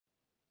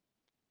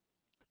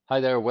Hi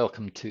there,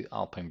 welcome to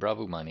Alpine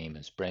Bravo. My name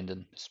is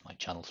Brendan. This is my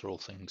channel for all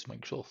things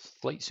Microsoft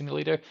Flight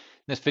Simulator. In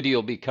this video,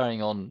 I'll be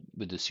carrying on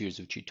with a series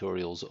of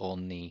tutorials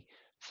on the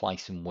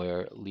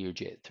FlySimware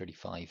Learjet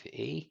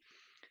 35A.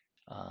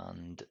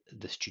 And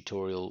this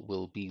tutorial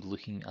will be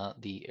looking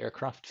at the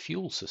aircraft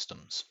fuel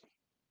systems.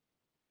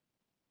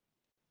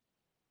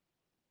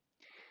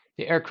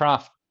 The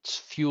aircraft's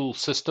fuel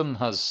system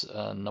has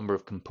a number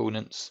of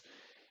components: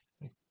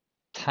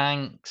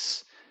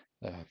 tanks,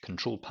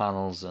 control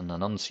panels, and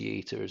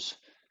annunciators.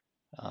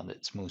 And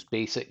it's most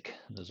basic.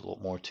 There's a lot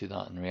more to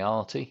that in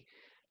reality.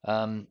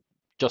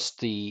 Just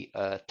the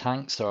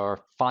tanks, there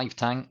are 5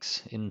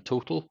 tanks in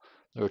total.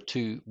 There are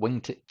 2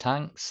 wingtip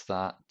tanks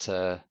that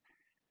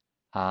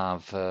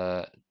have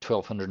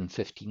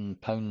 1,215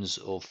 pounds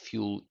of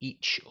fuel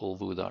each,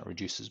 although that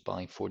reduces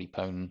by 40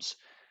 pounds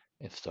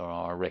if there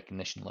are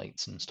recognition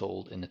lights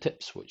installed in the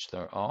tips, which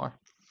there are.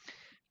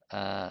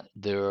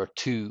 There are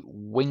 2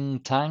 wing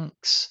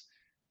tanks,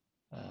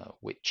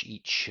 which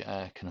each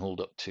can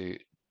hold up to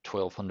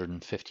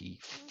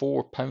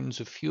 1,254 pounds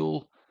of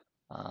fuel,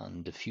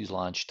 and the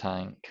fuselage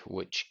tank,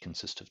 which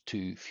consists of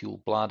 2 fuel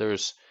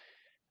bladders,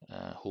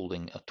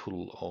 holding a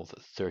total of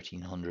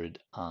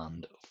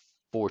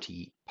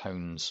 1,340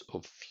 pounds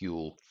of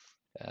fuel,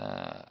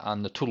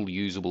 and the total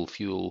usable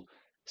fuel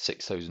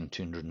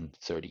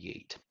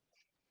 6,238.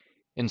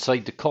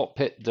 Inside the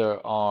cockpit,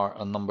 there are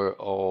a number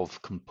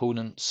of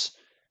components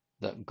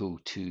that go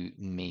to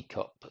make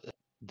up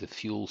the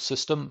fuel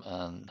system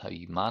and how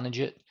you manage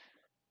it.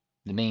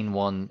 The main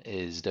one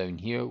is down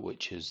here,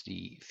 which is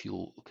the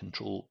fuel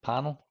control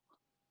panel.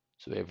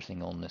 So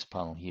everything on this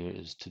panel here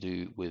is to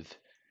do with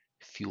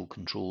fuel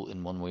control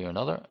in one way or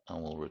another,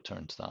 and we'll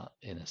return to that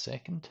in a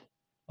second.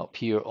 Up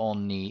here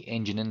on the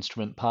engine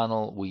instrument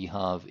panel, we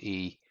have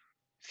a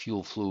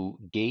fuel flow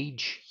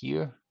gauge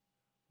here,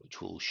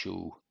 which will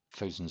show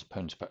thousands of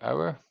pounds per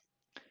hour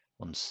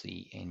once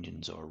the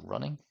engines are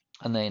running.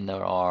 And then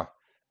there are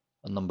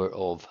a number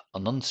of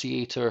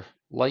annunciator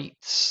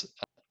lights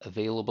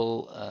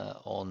available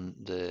on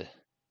the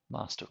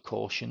master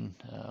caution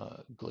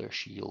glare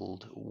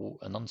shield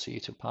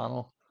annunciator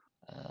panel.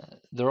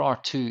 There are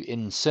 2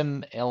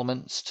 in-sim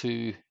elements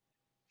to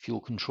fuel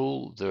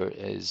control. There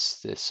is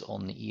this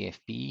on the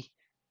EFB,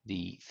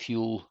 the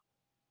fuel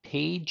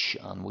page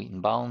and weight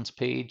and balance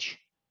page.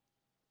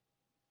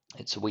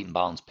 It's a weight and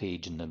balance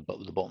page, and the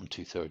bottom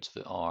 2/3 of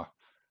it are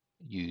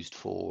used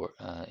for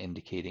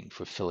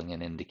filling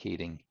and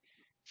indicating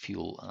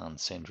fuel and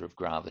center of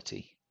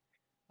gravity.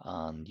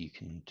 And you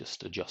can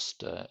just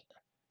adjust,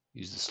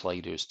 use the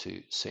sliders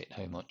to set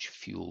how much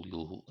fuel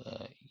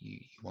you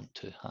want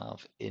to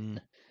have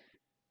in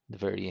the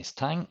various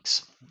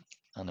tanks,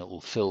 and it will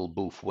fill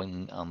both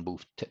wing and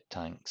both tip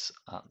tanks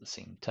at the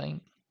same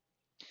time.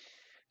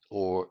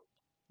 Or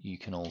you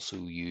can also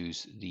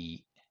use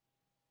the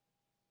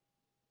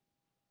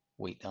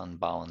weight and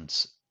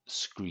balance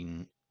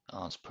screen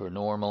as per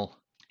normal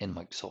in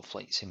Microsoft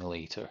Flight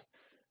Simulator.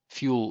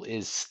 Fuel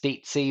is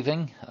state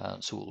saving,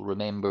 so it will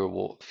remember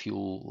what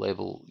fuel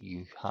level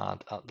you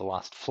had at the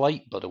last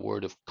flight, but a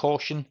word of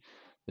caution: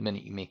 the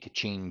minute you make a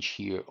change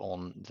here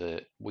on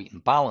the weight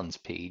and balance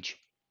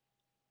page,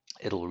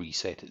 it'll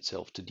reset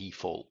itself to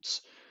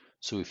defaults.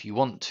 So if you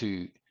want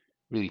to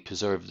really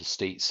preserve the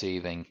state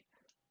saving,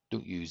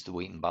 don't use the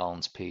weight and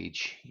balance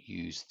page,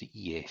 use the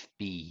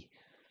EFB.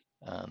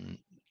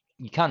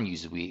 You can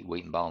use the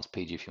weight and balance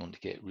page if you want to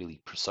get really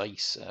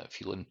precise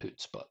fuel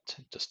inputs, but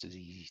just as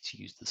easy to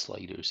use the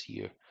sliders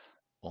here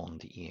on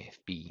the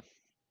EFB.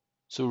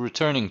 So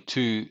returning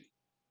to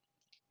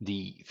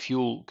the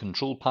fuel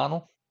control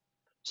panel,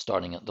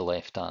 starting at the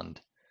left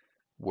hand,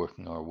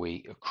 working our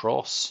way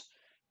across,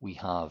 we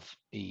have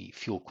a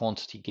fuel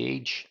quantity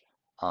gauge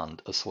and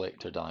a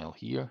selector dial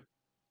here.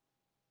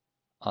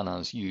 And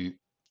as you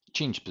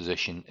change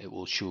position, it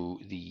will show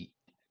the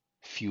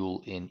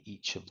fuel in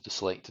each of the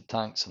selected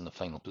tanks, and the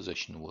final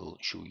position will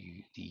show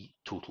you the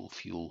total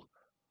fuel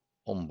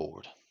on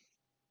board.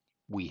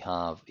 We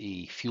have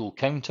a fuel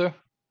counter,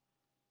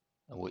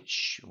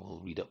 which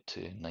will read up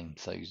to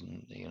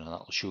 9,000.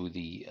 That'll show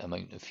the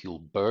amount of fuel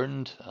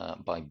burned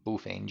by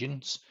both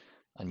engines,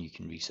 and you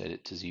can reset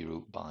it to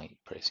 0 by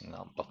pressing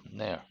that button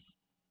there.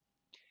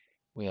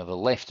 We have a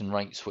left and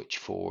right switch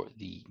for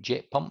the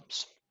jet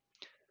pumps,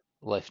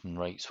 left and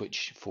right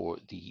switch for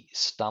the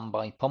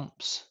standby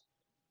pumps,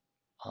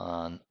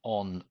 an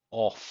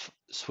on-off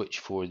switch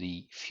for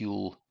the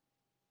fuel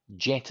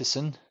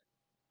jettison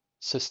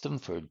system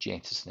for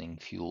jettisoning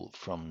fuel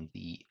from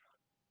the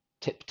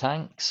tip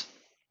tanks.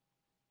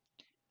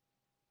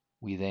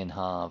 We then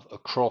have a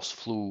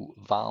cross-flow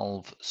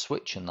valve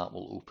switch, and that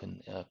will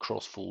open a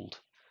cross-fold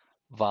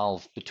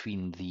valve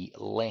between the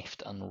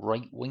left and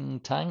right wing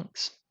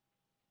tanks.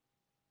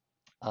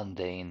 And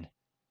then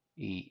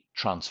a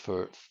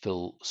transfer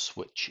fill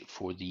switch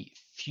for the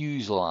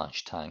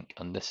fuselage tank,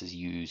 and this is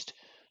used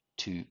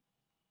to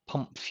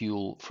pump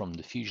fuel from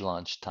the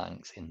fuselage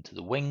tanks into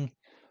the wing,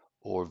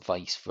 or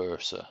vice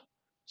versa.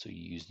 So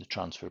you use the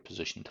transfer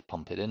position to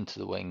pump it into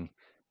the wing,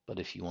 But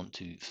if you want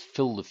to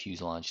fill the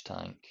fuselage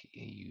tank,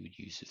 you would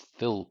use the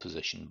fill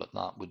position, but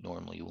that would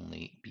normally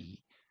only be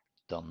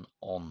done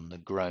on the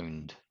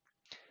ground.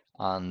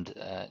 And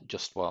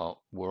just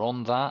while we're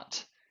on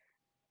that,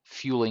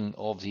 fueling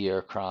of the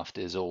aircraft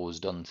is always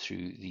done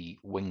through the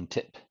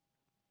wingtip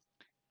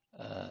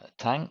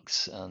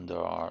tanks, and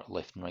there are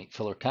left and right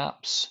filler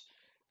caps.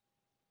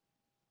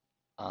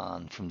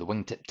 And from the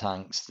wingtip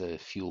tanks, the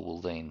fuel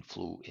will then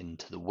flow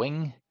into the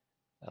wing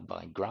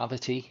by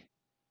gravity.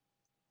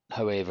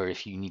 However,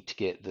 if you need to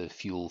get the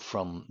fuel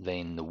from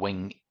then the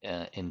wing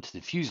into the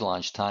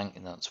fuselage tank,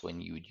 and that's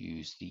when you would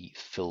use the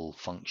fill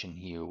function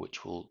here,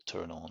 which will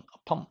turn on a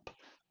pump,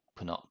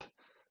 open up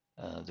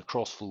the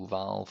cross-flow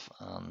valve,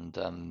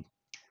 and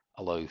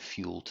allow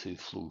fuel to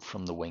flow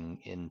from the wing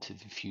into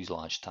the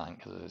fuselage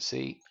tank. As I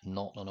say,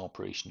 not an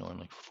operation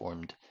normally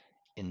performed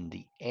in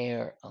the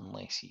air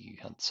unless you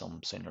had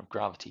some center of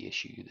gravity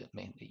issue that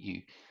meant that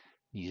you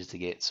needed to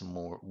get some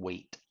more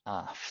weight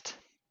aft.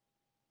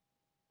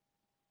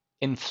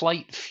 In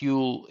flight,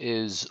 fuel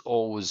is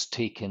always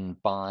taken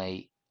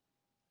by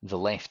the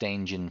left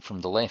engine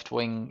from the left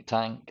wing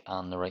tank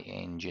and the right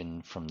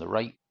engine from the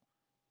right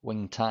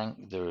wing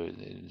tank.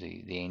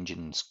 The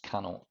engines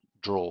cannot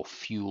draw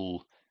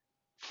fuel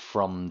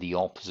from the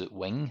opposite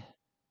wing,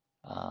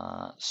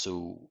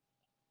 so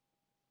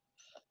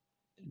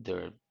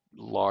they're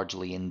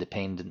largely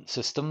independent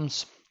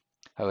systems.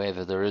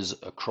 However, there is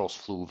a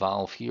cross-flow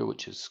valve here,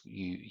 which is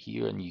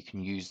here, and you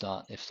can use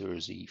that if there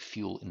is a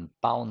fuel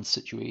imbalance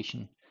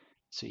situation.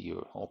 Say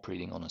you're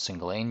operating on a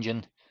single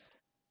engine.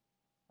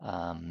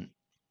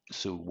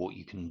 So what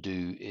you can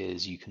do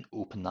is you can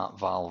open that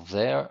valve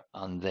there,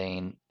 and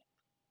then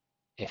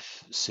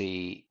if,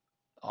 say,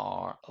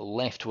 our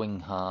left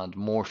wing had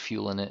more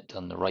fuel in it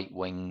than the right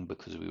wing,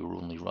 because we were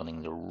only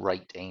running the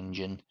right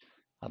engine,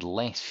 had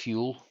less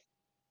fuel,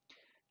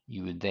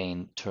 you would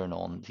then turn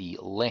on the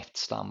left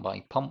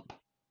standby pump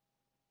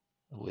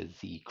with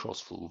the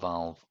cross-flow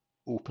valve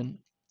open,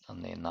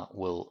 and then that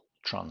will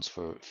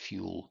transfer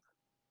fuel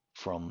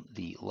from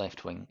the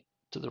left wing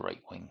to the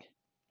right wing.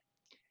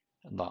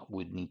 And that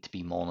would need to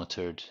be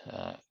monitored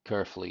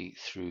carefully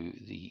through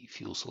the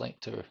fuel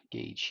selector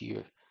gauge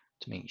here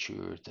to make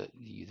sure that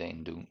you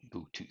then don't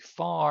go too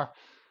far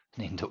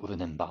and end up with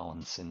an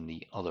imbalance in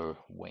the other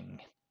wing.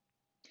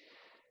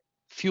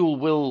 Fuel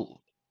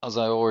will, as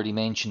I already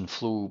mentioned,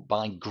 flow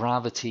by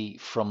gravity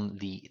from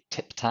the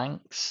tip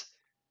tanks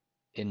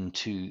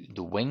into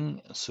the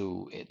wing,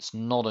 so it's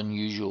not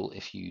unusual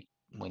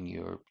when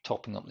you're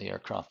topping up the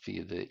aircraft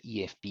via the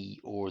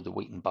EFB or the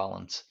weight and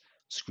balance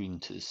screen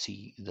to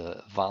see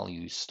the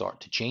values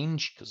start to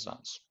change, because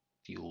that's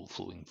fuel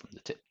flowing from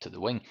the tip to the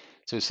wing.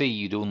 So say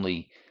you'd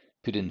only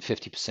put in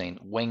 50%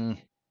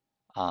 wing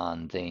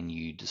and then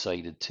you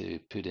decided to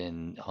put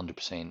in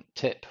 100%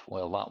 tip,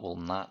 well, that will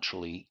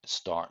naturally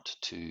start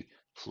to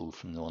flow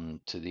from the one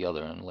to the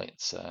other. And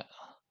let's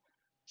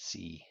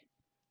see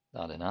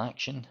that in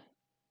action.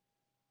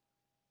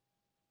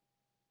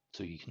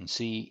 So you can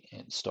see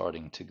it's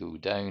starting to go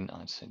down.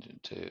 I set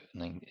it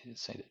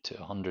to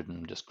 100,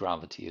 and just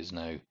gravity is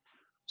now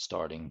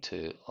starting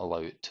to allow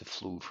it to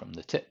flow from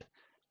the tip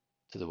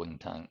to the wing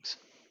tanks.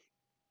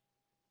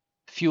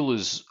 Fuel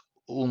is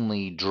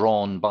only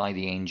drawn by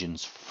the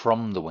engines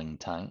from the wing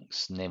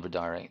tanks, never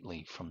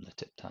directly from the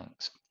tip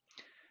tanks.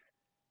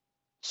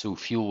 So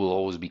fuel will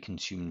always be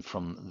consumed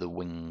from the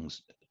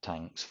wings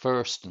tanks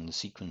first, and the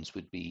sequence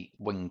would be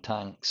wing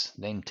tanks,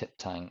 then tip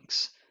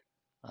tanks,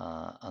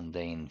 and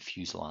then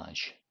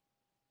fuselage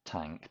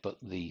tank. But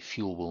the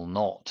fuel will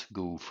not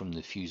go from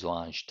the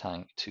fuselage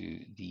tank to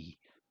the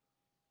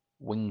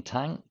wing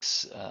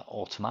tanks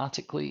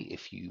automatically.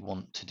 If you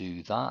want to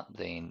do that,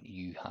 then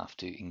you have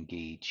to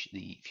engage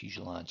the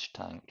fuselage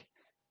tank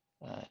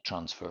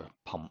transfer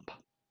pump.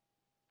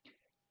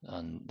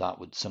 And that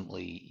would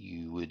simply,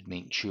 you would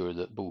make sure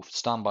that both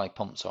standby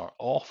pumps are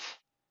off,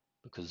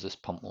 because this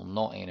pump will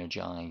not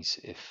energize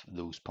if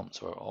those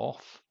pumps are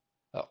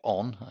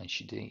on, I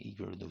should say,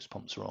 either of those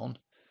pumps are on.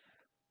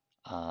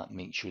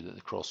 Make sure that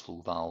the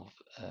cross-flow valve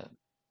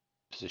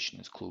position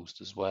is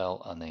closed as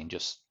well, and then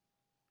just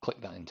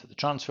click that into the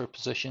transfer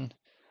position.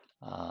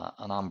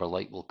 An amber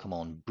light will come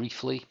on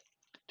briefly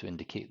to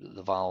indicate that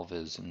the valve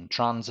is in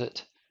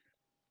transit,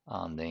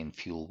 and then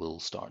fuel will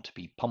start to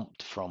be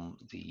pumped from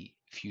the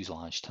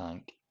fuselage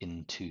tank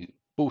into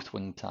both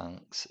wing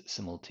tanks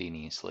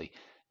simultaneously.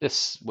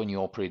 This, when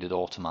you operate it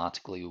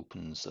automatically,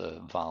 opens a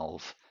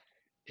valve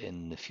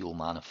in the fuel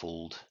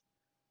manifold,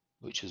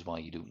 which is why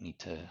you don't need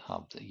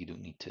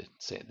to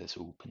set this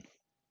open.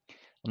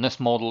 On this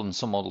model and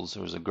some models,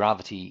 there is a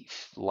gravity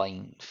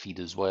line feed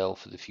as well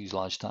for the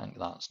fuselage tank.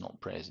 That's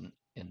not present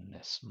in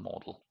this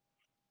model.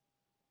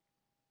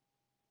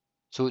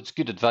 So it's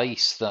good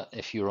advice that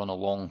if you're on a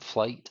long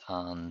flight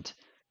and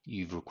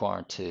you've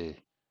required to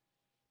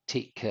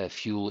take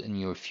fuel in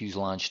your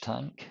fuselage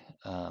tank,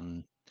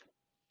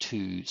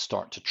 to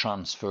start to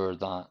transfer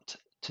that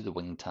to the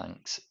wing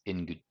tanks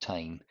in good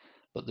time.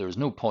 But there's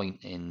no point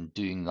in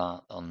doing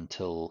that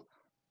until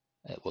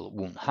Well, it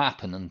won't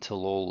happen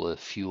until all the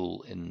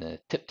fuel in the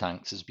tip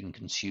tanks has been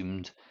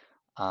consumed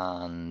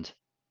and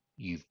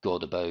you've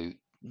got about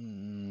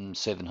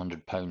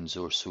 700 pounds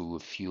or so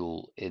of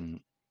fuel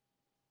in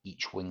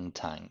each wing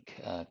tank,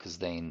 because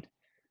then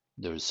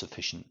there's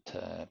sufficient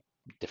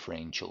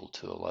differential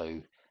to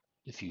allow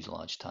the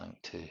fuselage tank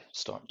to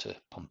start to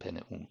pump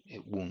in.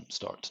 It won't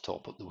start to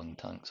top up the wing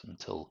tanks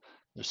until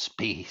there's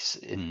space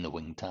in the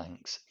wing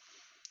tanks.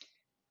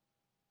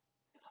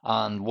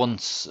 And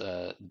once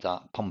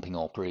that pumping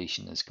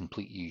operation is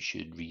complete, you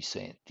should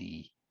reset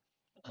the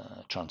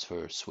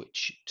transfer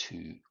switch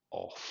to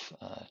off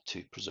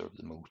to preserve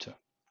the motor.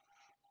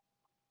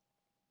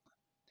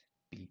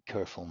 Be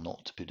careful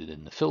not to put it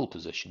in the fill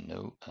position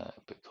though,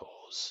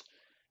 because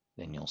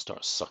then you'll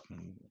start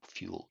sucking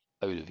fuel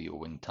out of your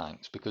wing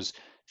tanks, because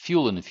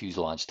fuel in the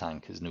fuselage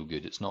tank is no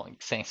good. It's not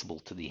accessible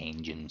to the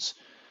engines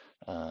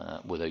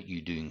without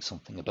you doing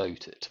something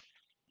about it.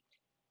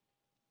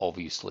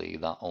 Obviously,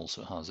 that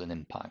also has an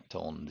impact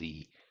on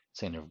the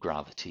center of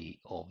gravity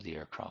of the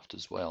aircraft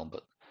as well,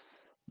 but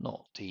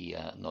not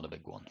a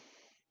big one.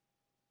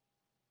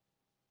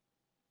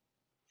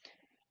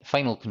 The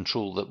final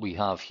control that we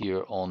have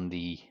here on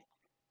the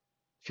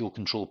fuel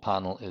control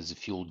panel is the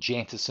fuel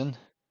jettison.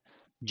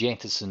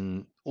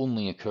 Jettison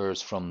only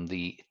occurs from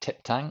the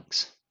tip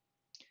tanks.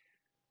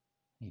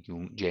 You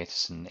don't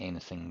jettison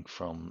anything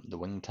from the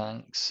wing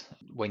tanks.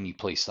 When you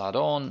place that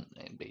on,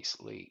 it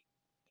basically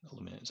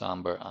illuminates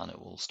amber and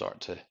it will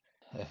start to,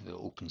 it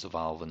opens a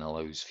valve and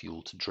allows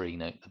fuel to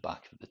drain out the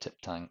back of the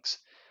tip tanks.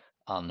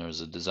 And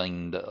there's a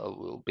design that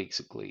will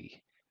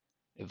basically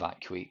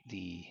evacuate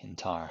the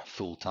entire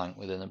full tank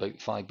within about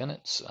 5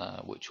 minutes,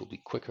 which will be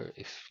quicker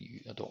if you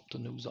adopt a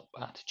nose up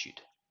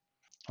attitude.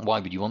 Why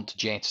would you want to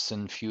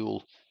jettison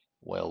fuel?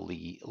 Well,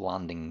 the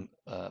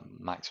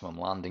maximum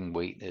landing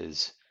weight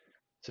is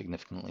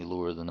significantly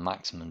lower than the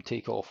maximum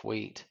takeoff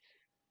weight.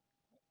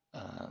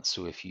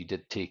 So if you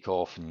did take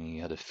off and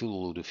you had a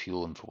full load of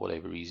fuel and for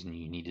whatever reason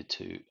you needed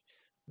to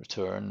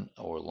return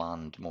or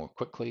land more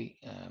quickly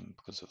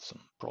because of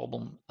some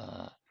problem,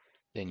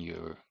 then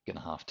you're going to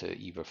have to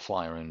either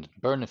fly around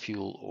and burn the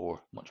fuel or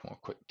much more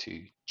quick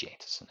to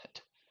jettison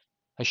it.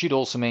 I should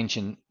also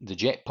mention the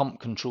jet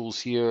pump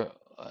controls here,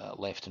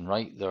 left and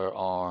right. There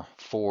are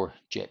 4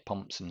 jet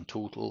pumps in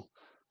total,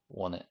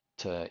 one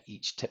at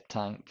each tip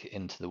tank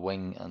into the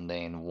wing, and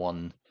then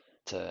one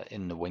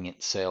in the wing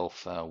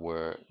itself,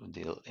 where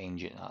the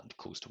engine,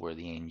 close to where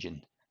the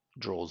engine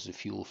draws the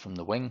fuel from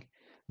the wing.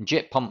 And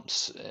jet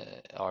pumps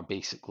are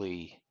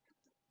basically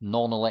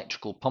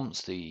non-electrical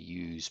pumps. They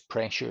use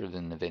pressure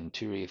in the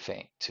Venturi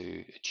effect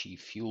to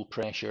achieve fuel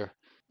pressure.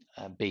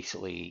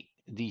 Basically,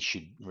 these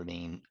should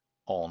remain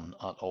on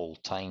at all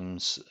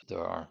times.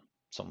 There are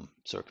some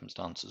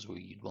circumstances where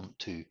you'd want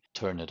to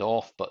turn it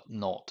off, but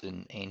not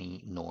in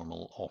any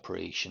normal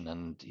operation.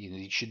 And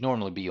these should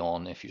normally be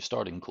on. If you're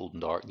starting cold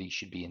and dark, these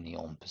should be in the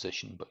on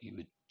position, but you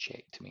would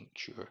check to make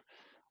sure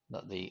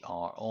that they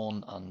are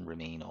on and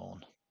remain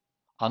on.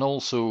 And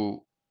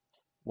also,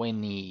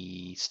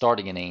 when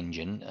starting an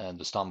engine,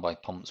 the standby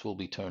pumps will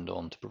be turned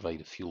on to provide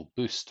a fuel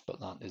boost,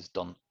 but that is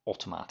done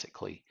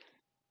automatically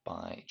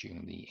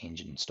during the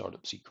engine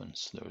startup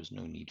sequence. There is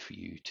no need for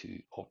you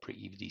to operate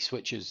either of these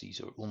switches.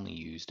 These are only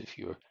used if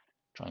you're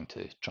trying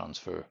to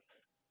transfer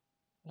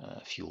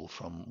fuel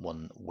from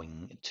one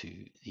wing to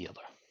the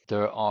other.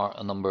 There are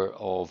a number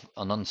of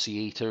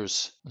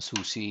annunciators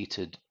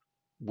associated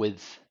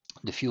with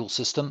the fuel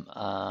system,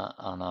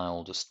 and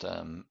I'll just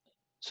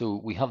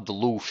so we have the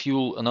low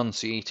fuel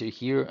annunciator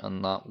here,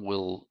 and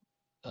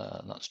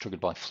that's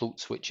triggered by float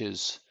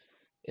switches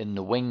in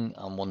the wing,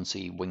 and once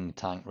a wing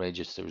tank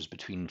registers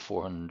between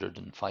 400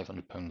 and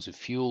 500 pounds of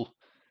fuel,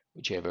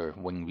 whichever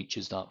wing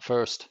reaches that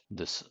first,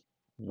 this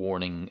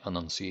warning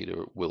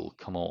annunciator will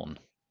come on.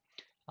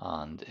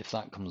 And if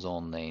that comes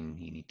on, then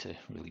you need to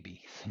really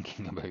be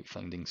thinking about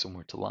finding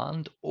somewhere to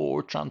land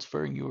or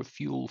transferring your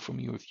fuel from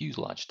your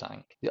fuselage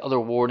tank. The other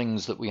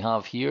warnings that we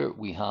have here,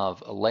 we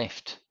have a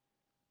left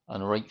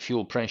and right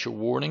fuel pressure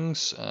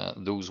warnings.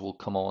 Those will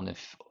come on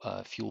if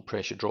fuel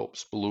pressure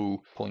drops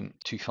below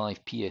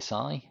 0.25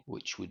 psi,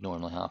 which would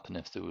normally happen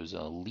if there was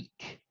a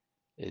leak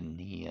in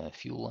the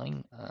fuel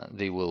line.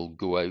 They will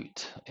go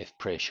out if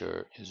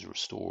pressure is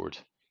restored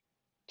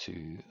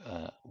to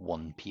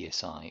 1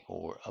 psi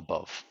or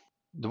above.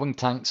 The wing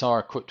tanks are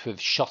equipped with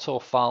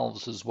shut-off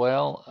valves as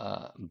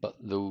well, but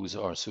those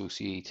are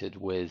associated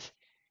with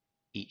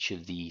each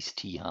of these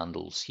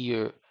T-handles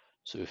here.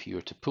 So if you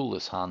were to pull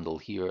this handle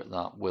here,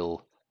 that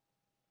will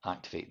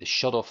activate the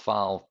shut-off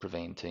valve,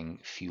 preventing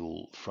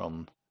fuel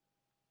from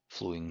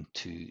flowing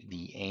to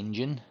the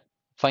engine.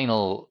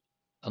 Final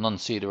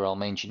annunciator I'll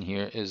mention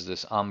here is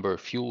this amber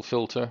fuel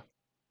filter.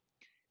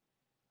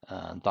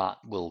 That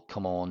will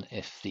come on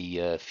if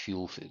the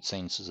fuel, it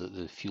senses that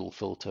the fuel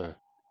filter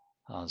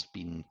has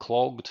been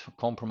clogged or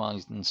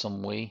compromised in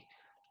some way.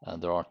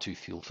 There are 2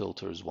 fuel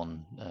filters,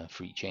 one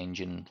for each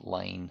engine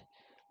line.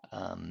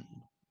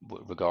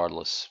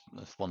 Regardless,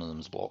 if one of them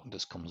is blocked,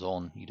 this comes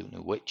on, you don't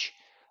know which.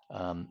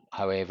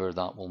 However,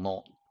 that will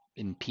not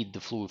impede the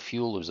flow of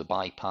fuel. There's a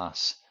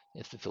bypass.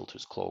 If the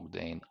filter's clogged,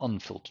 then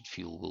unfiltered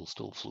fuel will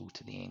still flow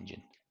to the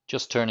engine.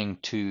 Just turning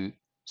to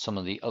some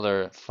of the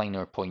other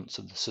finer points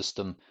of the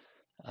system.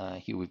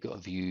 Here we've got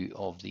a view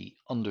of the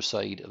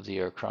underside of the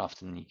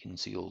aircraft, and you can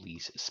see all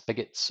these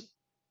spigots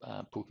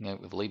poking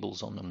out with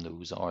labels on them.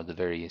 Those are the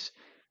various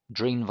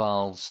drain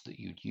valves that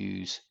you'd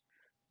use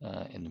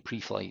in the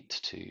pre-flight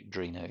to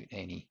drain out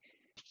any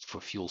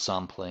for fuel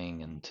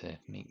sampling and to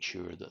make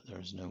sure that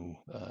there's no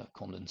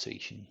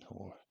condensation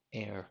or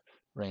air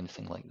or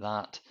anything like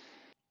that.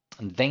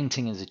 And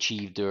venting is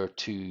achieved. There are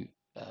two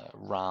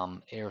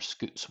ram air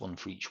scoots, one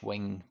for each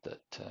wing,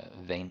 that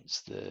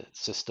vents the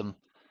system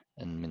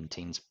and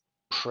maintains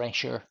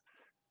pressure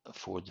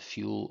for the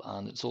fuel.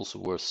 And it's also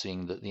worth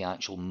saying that the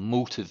actual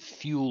motive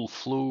fuel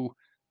flow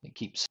that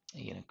keeps,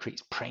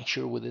 creates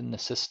pressure within the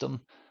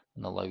system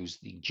and allows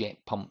the jet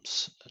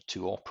pumps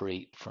to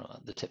operate from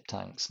the tip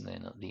tanks and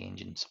then at the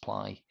engine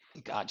supply.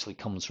 It actually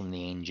comes from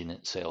the engine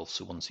itself.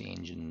 So once the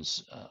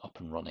engine's up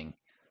and running,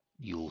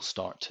 you'll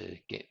start to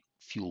get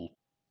fuel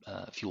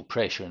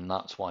pressure, and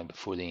that's why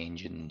before the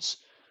engines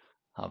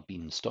have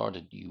been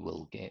started, you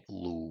will get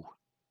low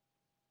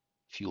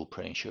fuel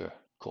pressure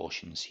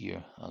cautions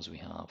here, as we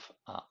have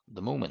at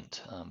the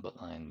moment, but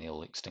then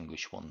they'll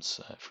extinguish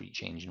once for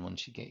each engine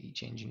once you get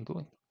each engine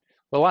going.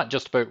 Well, that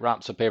just about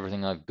wraps up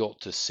everything I've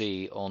got to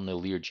say on the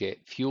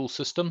Learjet fuel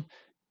system.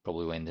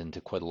 Probably went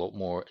into quite a lot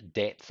more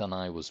depth than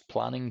I was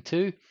planning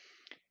to.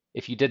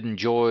 If you did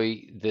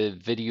enjoy the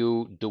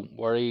video, don't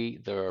worry,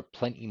 there are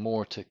plenty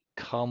more to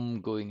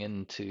come going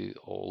into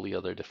all the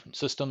other different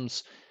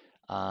systems.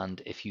 And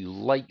if you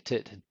liked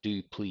it,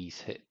 do please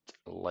hit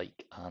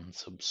like and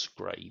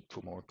subscribe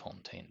for more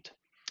content.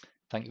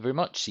 Thank you very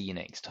much. See you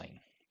next time.